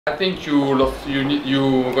I think you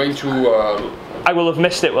going to. I will have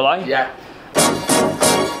missed it, will I? Yeah.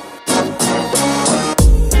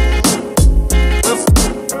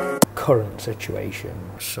 Current situation.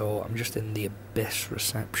 So I'm just in the Abyss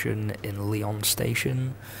reception in Lyon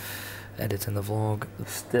Station, editing the vlog.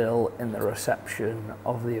 Still in the reception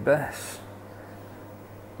of the Abyss.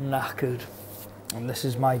 Knackered. And this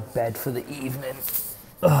is my bed for the evening.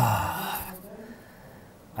 Ugh.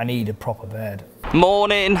 I need a proper bed.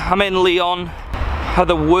 Morning, I'm in Lyon. Had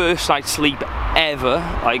the worst night's sleep ever.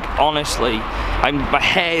 Like, honestly, my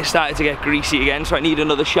hair started to get greasy again, so I need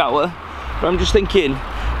another shower. But I'm just thinking,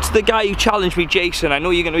 to the guy who challenged me, Jason, I know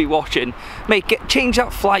you're going to be watching, mate, change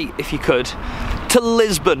that flight if you could to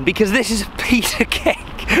Lisbon, because this is a piece of cake.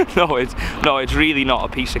 No, it's really not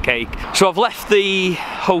a piece of cake. So I've left the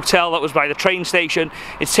hotel that was by the train station.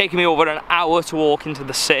 It's taken me over an hour to walk into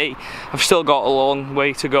the city. I've still got a long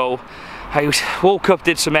way to go. I woke up,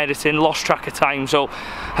 did some editing, lost track of time, so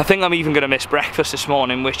I think I'm even going to miss breakfast this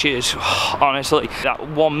morning, which is, honestly, that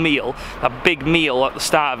one meal, that big meal at the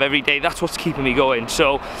start of every day, that's what's keeping me going.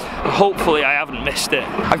 So hopefully I haven't missed it.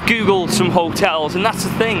 I've googled some hotels, and that's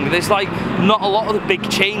the thing, there's like not a lot of the big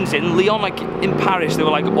chains in Lyon. Like in Paris they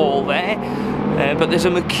were like all there, but there's a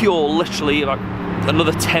Mercure literally about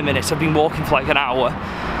another 10 minutes. I've been walking for like an hour,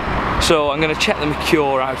 so I'm going to check the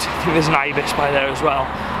Mercure out. I think there's an Ibis by there as well.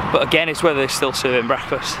 But again, it's whether they're still serving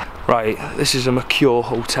breakfast. Right, this is a Mercure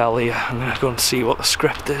hotel here. I'm gonna go and see what the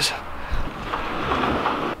script is.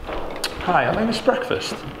 Hi, have I missed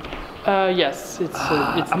breakfast? Yes, it's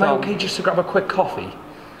am I okay just to grab a quick coffee?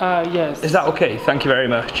 Yes. Is that okay? Thank you very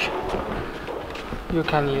much. You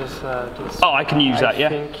can use this. Oh, I can use that,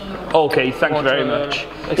 yeah? Okay, thank you very much.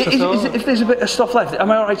 If there's a bit of stuff left,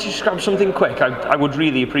 am I alright to just grab something quick? I would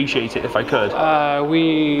really appreciate it if I could.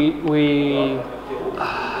 We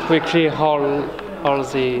clear all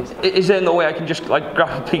the... Is there no way I can just like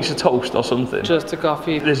grab a piece of toast or something? Just a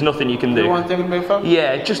coffee. There's nothing you can do. You want anything with me?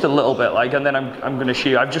 Yeah, just a little bit, like, and then I'm gonna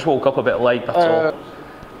shoot. I've just woke up a bit late, that's all.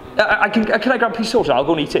 Can I grab a piece of toast? I'll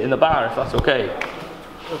go and eat it in the bar if that's okay.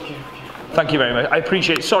 Okay. Thank you very much. I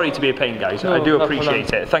appreciate it. Sorry to be a pain, guys. No, I do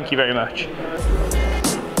appreciate it. Thank you very much.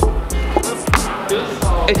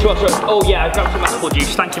 It's what? Oh yeah, I grabbed some apple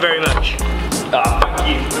juice. Thank you very much. Thank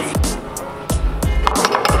you.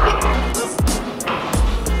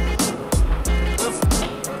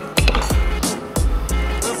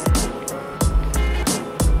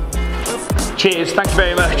 Cheers, thank you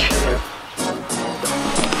very much.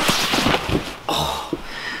 Oh.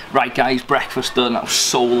 Right guys, breakfast done. I was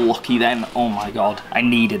so lucky then. Oh my god, I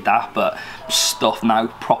needed that, but stuff now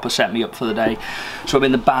proper set me up for the day. So I'm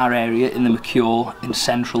in the bar area in the Mercure in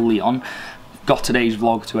central Lyon. Got today's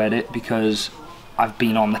vlog to edit because I've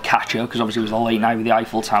been on the catcher, because obviously it was a late night with the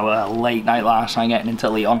Eiffel Tower, a late night last night getting into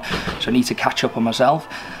Lyon, so I need to catch up on myself.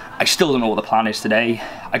 I still don't know what the plan is today.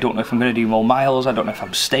 I don't know if I'm going to do more miles, I don't know if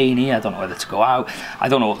I'm staying here, I don't know whether to go out, I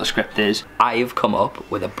don't know what the script is. I have come up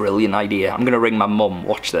with a brilliant idea. I'm going to ring my mum,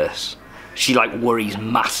 watch this. She like worries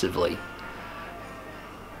massively.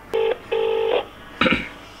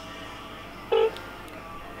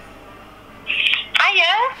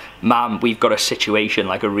 Hiya? Mum, we've got a situation,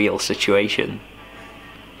 like a real situation.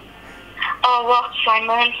 Oh, what,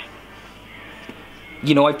 Simon?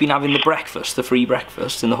 You know, I've been having the free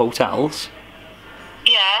breakfast in the hotels.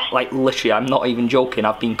 Yeah? Like, literally, I'm not even joking,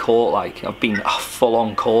 I've been caught, like, I've been full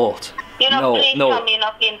on caught. You're not being tell me you're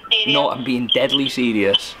not being serious? No, I'm being deadly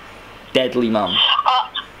serious. Deadly, mum.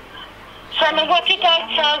 Simon, what did I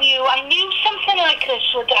tell you? I knew something like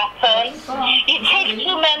this would happen. You take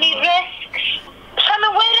too many risks. Simon,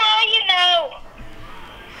 where are you now?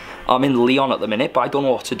 I'm in Lyon at the minute, but I don't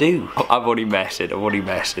know what to do. I'm only messing.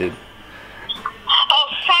 Oh,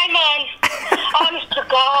 Simon, honest to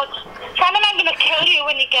God. Simon, I'm going to kill you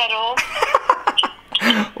when you get home.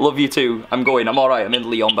 Love you too. I'm going. I'm alright. I'm in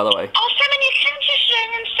Lyon, by the way. Oh, Simon, you can't just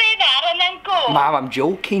ring and say that and then go. Ma'am, I'm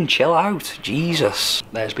joking. Chill out. Jesus.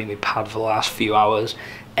 There's been my pad for the last few hours.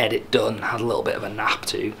 Edit done. Had a little bit of a nap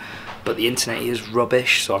too. But the internet is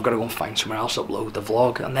rubbish, so I've got to go and find somewhere else, upload the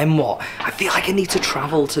vlog, and then what? I feel like I need to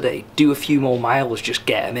travel today, do a few more miles, just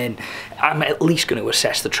get them in. I'm at least going to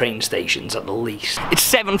assess the train stations at the least. It's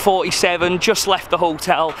 7:47, just left the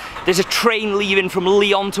hotel. There's a train leaving from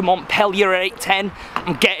Lyon to Montpellier at 8:10.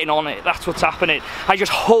 I'm getting on it, that's what's happening. I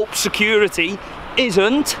just hope security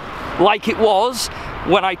isn't like it was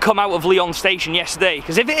when I come out of Lyon station yesterday,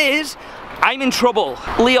 because if it is, I'm in trouble.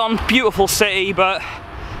 Lyon, beautiful city, but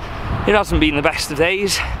it hasn't been the best of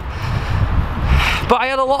days. But I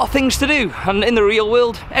had a lot of things to do, and in the real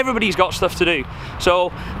world, everybody's got stuff to do.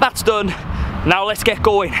 So that's done. Now let's get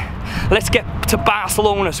going. let's get to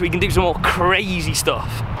Barcelona so we can do some more crazy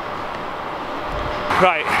stuff.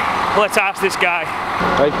 Right, let's ask this guy.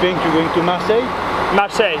 I think you're going to Marseille?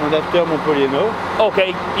 Marseille. And after Montpellier, no? Okay,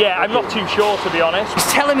 yeah, I'm not too sure to be honest.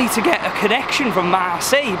 He's telling me to get a connection from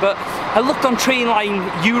Marseille, but I looked on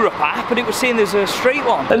Trainline Europe app and it was saying there's a straight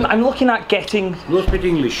one. I'm looking at getting... No speak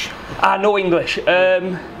English. Ah, no English.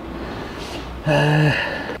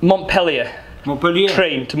 Montpellier. Montpellier.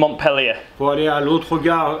 Train to Montpellier. Pour aller à l'autre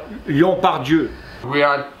gare, Lyon-Pardieu. We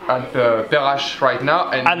are at Perrache right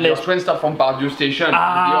now, and your train starts from Pardieu station.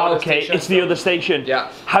 Ah, okay, it's the other station.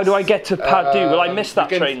 Yeah. How do I get to Pardieu? Will I miss that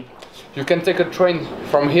train? You can take a train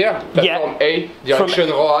from here, platform A, direction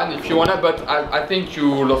Roanne, if you wanna. But I think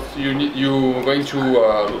you're going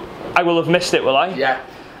to. I will have missed it, will I? Yeah.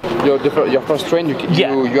 Your first train, you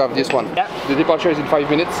have this one. Yeah. The departure is in 5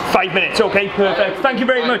 minutes. 5 minutes, okay, perfect. Thank you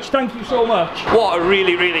very much, thank you so much. What a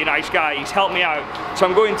really, really nice guy, he's helped me out. So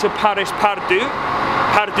I'm going to Paris-Pardieu.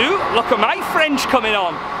 Pardieu, look at my French coming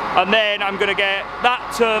on. And then I'm gonna get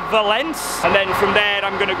that to Valence. And then from there,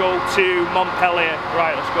 I'm gonna go to Montpellier.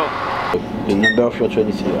 Right, let's go. The number of your train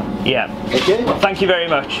is here. Yeah. Okay. Thank you very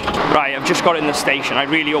much. Right, I've just got in the station. I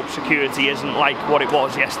really hope security isn't like what it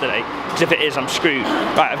was yesterday, because if it is, I'm screwed.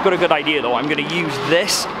 Right, I've got a good idea though. I'm going to use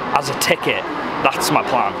this as a ticket. That's my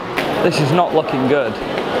plan. This is not looking good.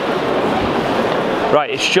 Right,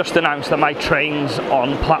 it's just announced that my train's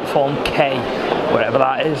on platform K, wherever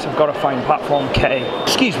that is. I've got to find platform K.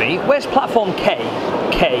 Excuse me, where's platform K?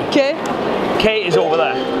 K. K is over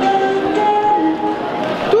there.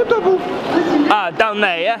 Ah, down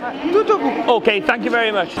there, yeah? Okay, thank you very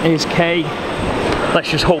much. Here's K. Let's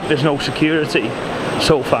just hope there's no security.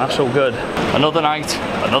 So far, so good. Another night,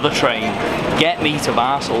 another train. Get me to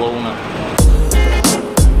Barcelona.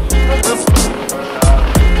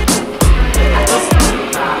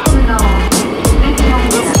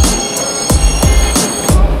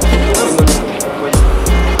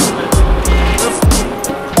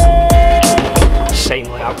 Same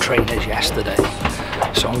layout train as yesterday.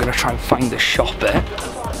 So I'm going to try and find the shop there,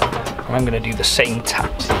 and I'm going to do the same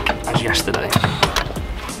tactic as yesterday.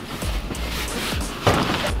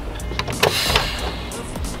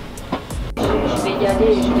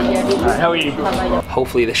 How are you?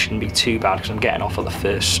 Hopefully this shouldn't be too bad because I'm getting off at the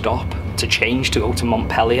first stop to change to go to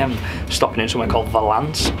Montpellier. I'm stopping in somewhere called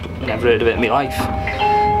Valence. Never heard of it in my life.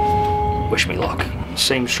 Wish me luck.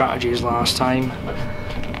 Same strategy as last time.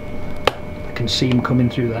 I can see him coming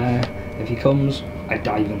through there. If he comes, I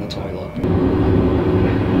dive in the toilet.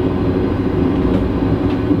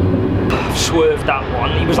 Swerved that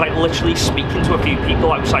one. He was like literally speaking to a few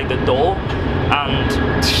people outside the door, and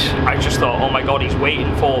I just thought, oh my god, he's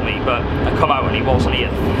waiting for me, but I come out and he wasn't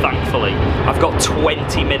here, thankfully. I've got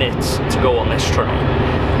 20 minutes to go on this train.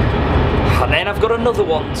 And then I've got another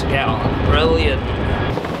one to get on. Brilliant.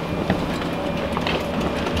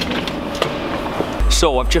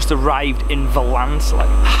 So I've just arrived in Valence, like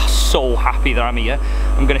so happy that I'm here.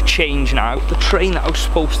 I'm gonna change now. The train that I was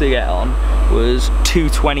supposed to get on was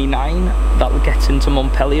 2:29. That gets into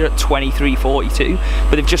Montpellier at 23:42.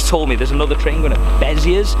 But they've just told me there's another train going to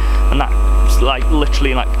Béziers, and that's like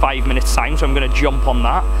literally in like 5 minutes time. So I'm gonna jump on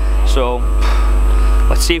that. So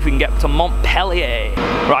let's see if we can get to Montpellier.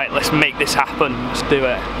 Right, let's make this happen. Let's do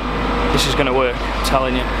it. This is gonna work, I'm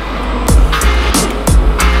telling you.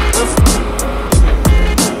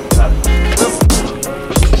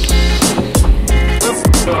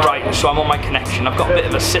 Right, so I'm on my connection. I've got a bit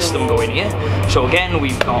of a system going here. So again,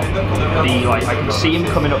 we've got the, like, I can see him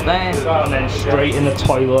coming up there, and then straight in the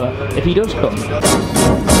toilet, if he does come.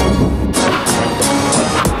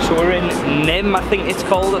 So we're in Nîmes, I think it's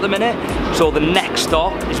called at the minute. So the next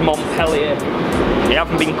stop is Montpellier. They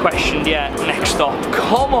haven't been questioned yet. Next stop,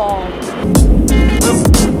 come on!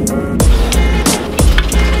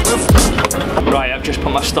 Right, I've just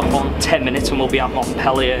put my stop on, 10 minutes and we'll be at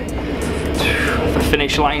Montpellier. The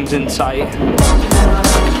finish line's in sight.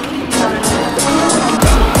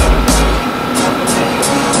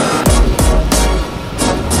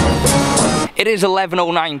 It is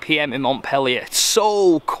 11:09 PM in Montpellier. It's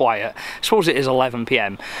so quiet. I suppose it is 11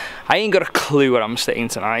 PM. I ain't got a clue where I'm staying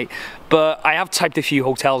tonight, but I have typed a few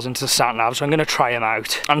hotels into the sat nav, so I'm gonna try them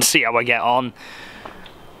out and see how I get on.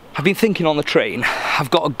 I've been thinking on the train, I've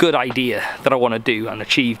got a good idea that I want to do and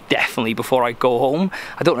achieve definitely before I go home.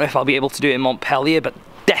 I don't know if I'll be able to do it in Montpellier, but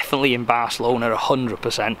definitely in Barcelona,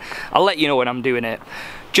 100%. I'll let you know when I'm doing it.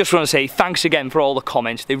 Just want to say thanks again for all the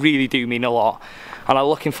comments, they really do mean a lot. And I'm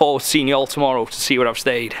looking forward to seeing you all tomorrow to see where I've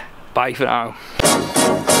stayed. Bye for now.